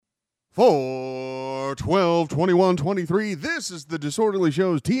For 12/21/23, this is the Disorderly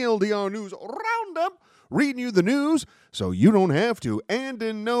Show's TLDR News Roundup, reading you the news so you don't have to, and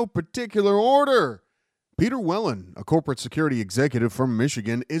in no particular order. Peter Wellen, a corporate security executive from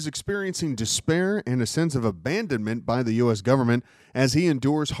Michigan, is experiencing despair and a sense of abandonment by the U.S. government as he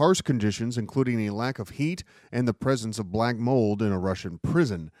endures harsh conditions, including a lack of heat and the presence of black mold in a Russian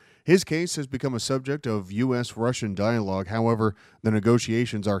prison. His case has become a subject of U.S.-Russian dialogue. However, the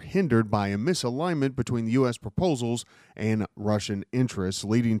negotiations are hindered by a misalignment between U.S. proposals and Russian interests,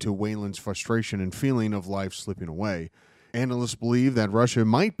 leading to Whelan's frustration and feeling of life slipping away. Analysts believe that Russia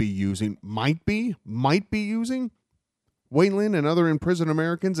might be using Whelan and other imprisoned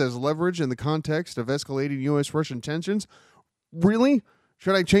Americans as leverage in the context of escalating U.S.-Russian tensions. Really?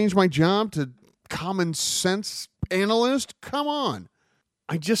 Should I change my job to common sense analyst? Come on.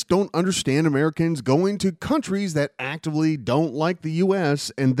 I just don't understand Americans going to countries that actively don't like the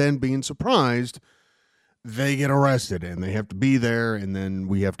U.S. and then being surprised they get arrested and they have to be there, and then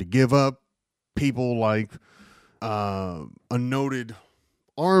we have to give up people like a noted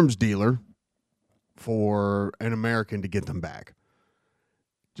arms dealer for an American to get them back.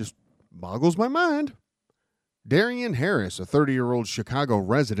 Just boggles my mind. Darian Harris, a 30-year-old Chicago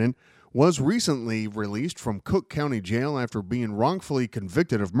resident, was recently released from Cook County Jail after being wrongfully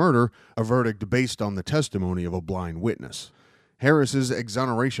convicted of murder, a verdict based on the testimony of a blind witness. Harris's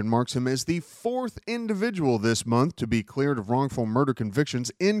exoneration marks him as the fourth individual this month to be cleared of wrongful murder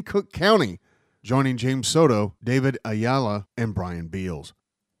convictions in Cook County, joining James Soto, David Ayala, and Brian Beals.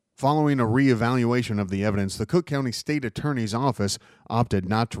 Following a reevaluation of the evidence, the Cook County State Attorney's Office opted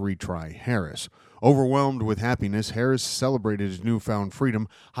not to retry Harris. Overwhelmed with happiness, Harris celebrated his newfound freedom,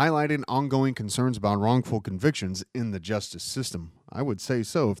 highlighting ongoing concerns about wrongful convictions in the justice system. I would say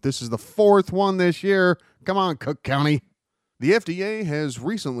so. If this is the fourth one this year, come on, Cook County. The FDA has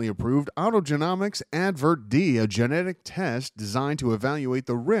recently approved Autogenomics Advert-D, a genetic test designed to evaluate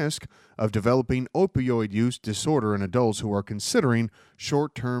the risk of developing opioid use disorder in adults who are considering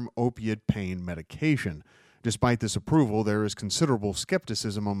short-term opiate pain medication. Despite this approval, there is considerable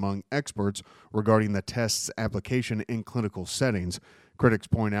skepticism among experts regarding the test's application in clinical settings. Critics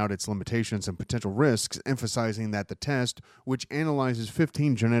point out its limitations and potential risks, emphasizing that the test, which analyzes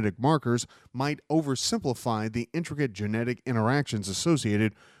 15 genetic markers, might oversimplify the intricate genetic interactions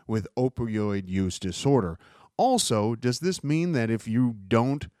associated with opioid use disorder. Also, does this mean that if you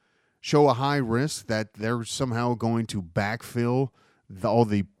don't show a high risk, that they're somehow going to backfill all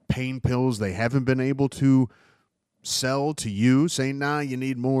the pain pills they haven't been able to sell to you, saying, nah, you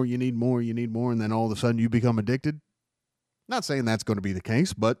need more, and then all of a sudden you become addicted? Not saying that's going to be the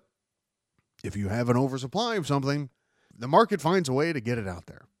case, but if you have an oversupply of something, the market finds a way to get it out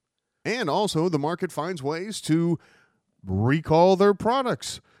there. And also, the market finds ways to recall their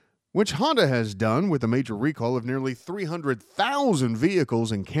products, which Honda has done with a major recall of nearly 300,000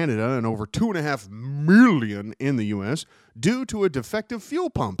 vehicles in Canada and over 2.5 million in the U.S. due to a defective fuel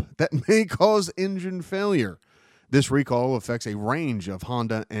pump that may cause engine failure. This recall affects a range of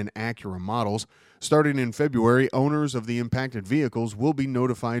Honda and Acura models. Starting in February, owners of the impacted vehicles will be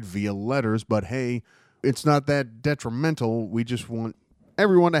notified via letters, but hey, it's not that detrimental. We just want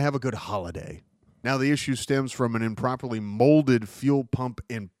everyone to have a good holiday. Now, the issue stems from an improperly molded fuel pump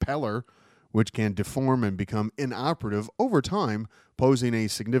impeller, which can deform and become inoperative over time, posing a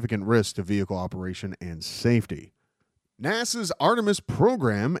significant risk to vehicle operation and safety. NASA's Artemis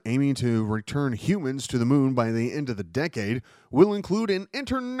program, aiming to return humans to the moon by the end of the decade, will include an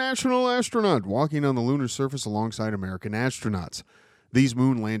international astronaut walking on the lunar surface alongside American astronauts. These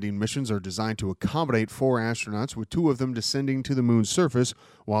moon landing missions are designed to accommodate 4 astronauts, with 2 of them descending to the moon's surface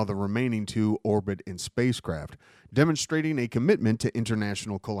while the remaining 2 orbit in spacecraft. Demonstrating a commitment to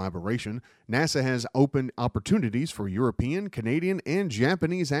international collaboration, NASA has opened opportunities for European, Canadian, and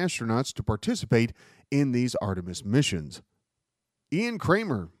Japanese astronauts to participate in these Artemis missions. Ian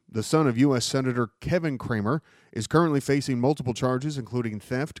Kramer, the son of U.S. Senator Kevin Kramer, is currently facing multiple charges, including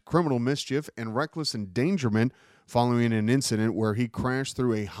theft, criminal mischief, and reckless endangerment, following an incident where he crashed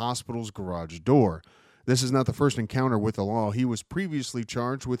through a hospital's garage door. This is not the first encounter with the law. He was previously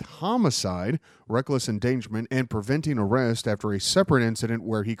charged with homicide, reckless endangerment, and preventing arrest after a separate incident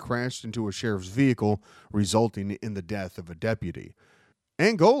where he crashed into a sheriff's vehicle, resulting in the death of a deputy.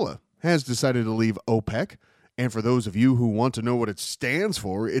 Angola has decided to leave OPEC, and for those of you who want to know what it stands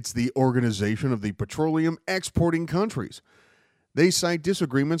for, it's the Organization of the Petroleum Exporting Countries. They cite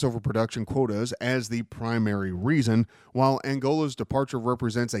disagreements over production quotas as the primary reason. While Angola's departure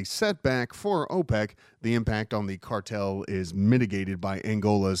represents a setback for OPEC, the impact on the cartel is mitigated by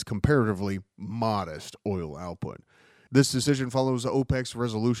Angola's comparatively modest oil output. This decision follows OPEC's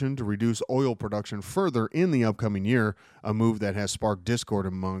resolution to reduce oil production further in the upcoming year, a move that has sparked discord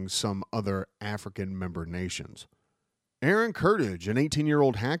among some other African member nations. Aaron Curtage, an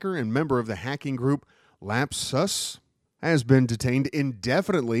 18-year-old hacker and member of the hacking group Lapsus, has been detained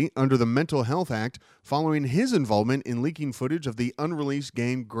indefinitely under the Mental Health Act following his involvement in leaking footage of the unreleased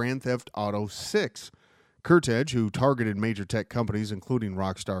game Grand Theft Auto 6. Curtage, who targeted major tech companies including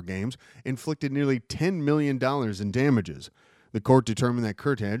Rockstar Games, inflicted nearly $10 million in damages. The court determined that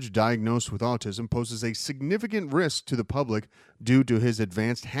Curtage, diagnosed with autism, poses a significant risk to the public due to his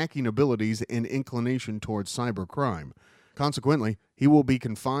advanced hacking abilities and inclination towards cybercrime. Consequently, he will be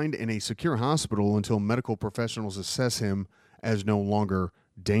confined in a secure hospital until medical professionals assess him as no longer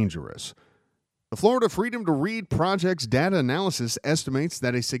dangerous. The Florida Freedom to Read Project's data analysis estimates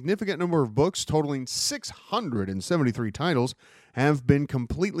that a significant number of books, totaling 673 titles, have been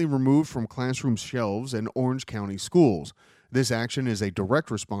completely removed from classroom shelves in Orange County schools. This action is a direct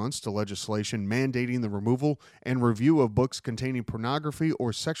response to legislation mandating the removal and review of books containing pornography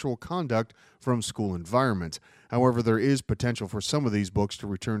or sexual conduct from school environments. However, there is potential for some of these books to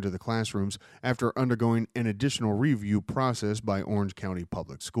return to the classrooms after undergoing an additional review process by Orange County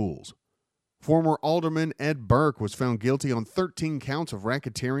Public Schools. Former Alderman Ed Burke was found guilty on 13 counts of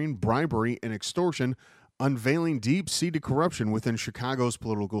racketeering, bribery, and extortion, unveiling deep-seated corruption within Chicago's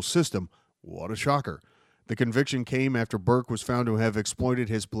political system. What a shocker. The conviction came after Burke was found to have exploited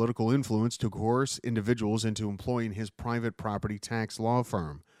his political influence to coerce individuals into employing his private property tax law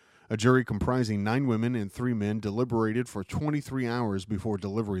firm. A jury comprising 9 women and 3 men deliberated for 23 hours before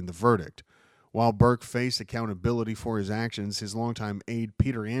delivering the verdict. While Burke faced accountability for his actions, his longtime aide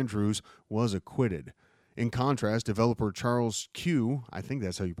Peter Andrews was acquitted. In contrast, developer Charles Q, I think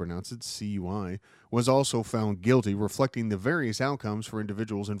that's how you pronounce it, C-U-I, was also found guilty, reflecting the various outcomes for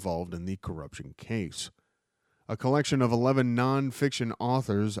individuals involved in the corruption case. A collection of 11 non-fiction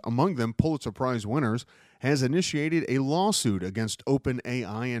authors, among them Pulitzer Prize winners, has initiated a lawsuit against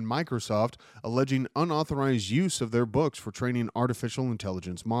OpenAI and Microsoft, alleging unauthorized use of their books for training artificial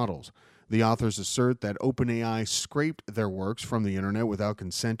intelligence models. The authors assert that OpenAI scraped their works from the internet without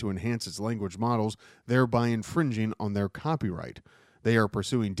consent to enhance its language models, thereby infringing on their copyright. They are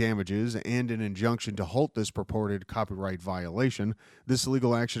pursuing damages and an injunction to halt this purported copyright violation. This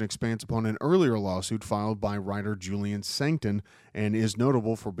legal action expands upon an earlier lawsuit filed by writer Julian Sancton and is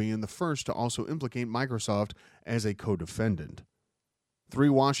notable for being the first to also implicate Microsoft as a co-defendant. 3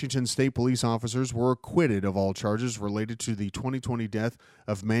 Washington state police officers were acquitted of all charges related to the 2020 death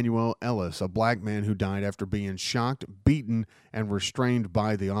of Manuel Ellis, a black man who died after being shocked, beaten, and restrained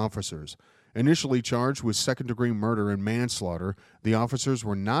by the officers. Initially charged with second-degree murder and manslaughter, the officers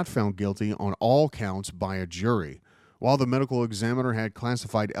were not found guilty on all counts by a jury. While the medical examiner had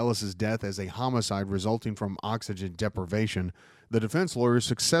classified Ellis's death as a homicide resulting from oxygen deprivation, the defense lawyers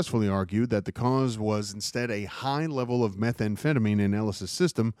successfully argued that the cause was instead a high level of methamphetamine in Ellis's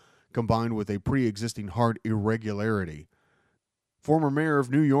system, combined with a pre-existing heart irregularity. Former mayor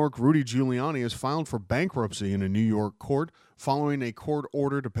of New York, Rudy Giuliani, has filed for bankruptcy in a New York court following a court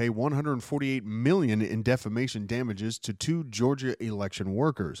order to pay $148 million in defamation damages to 2 Georgia election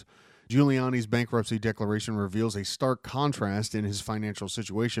workers. Giuliani's bankruptcy declaration reveals a stark contrast in his financial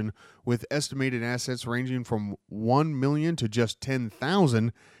situation, with estimated assets ranging from $1 million to just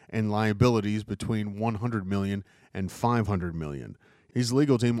 $10,000 and liabilities between $100 million and $500 million. His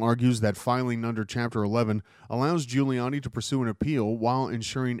legal team argues that filing under Chapter 11 allows Giuliani to pursue an appeal while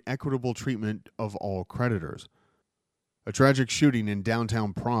ensuring equitable treatment of all creditors. A tragic shooting in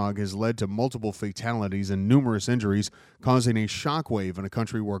downtown Prague has led to multiple fatalities and numerous injuries, causing a shockwave in a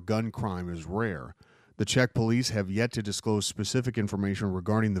country where gun crime is rare. The Czech police have yet to disclose specific information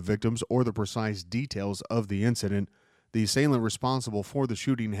regarding the victims or the precise details of the incident. The assailant responsible for the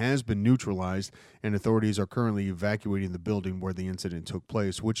shooting has been neutralized, and authorities are currently evacuating the building where the incident took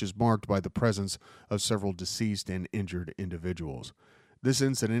place, which is marked by the presence of several deceased and injured individuals. This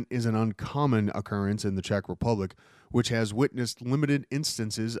incident is an uncommon occurrence in the Czech Republic, which has witnessed limited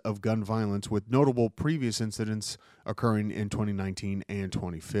instances of gun violence, with notable previous incidents occurring in 2019 and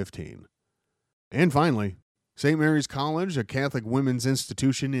 2015. And finally, St. Mary's College, a Catholic women's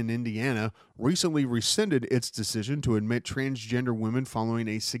institution in Indiana, recently rescinded its decision to admit transgender women following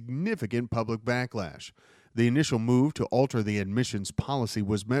a significant public backlash. The initial move to alter the admissions policy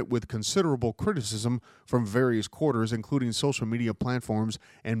was met with considerable criticism from various quarters, including social media platforms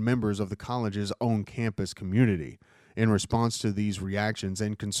and members of the college's own campus community. In response to these reactions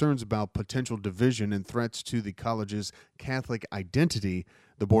and concerns about potential division and threats to the college's Catholic identity,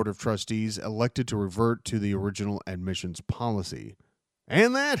 the Board of Trustees elected to revert to the original admissions policy.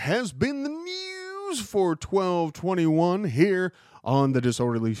 And that has been the news news for 12/21 here on the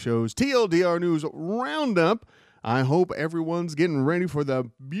diSOrdErly Show's TLDR News Roundup. I hope everyone's getting ready for the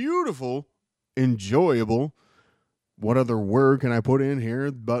beautiful, enjoyable, what other word can I put in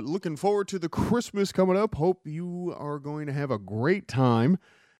here? But looking forward to the Christmas coming up. Hope you are going to have a great time.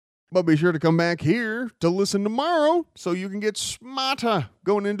 But be sure to come back here to listen tomorrow so you can get smarter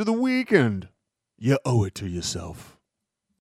going into the weekend. You owe it to yourself.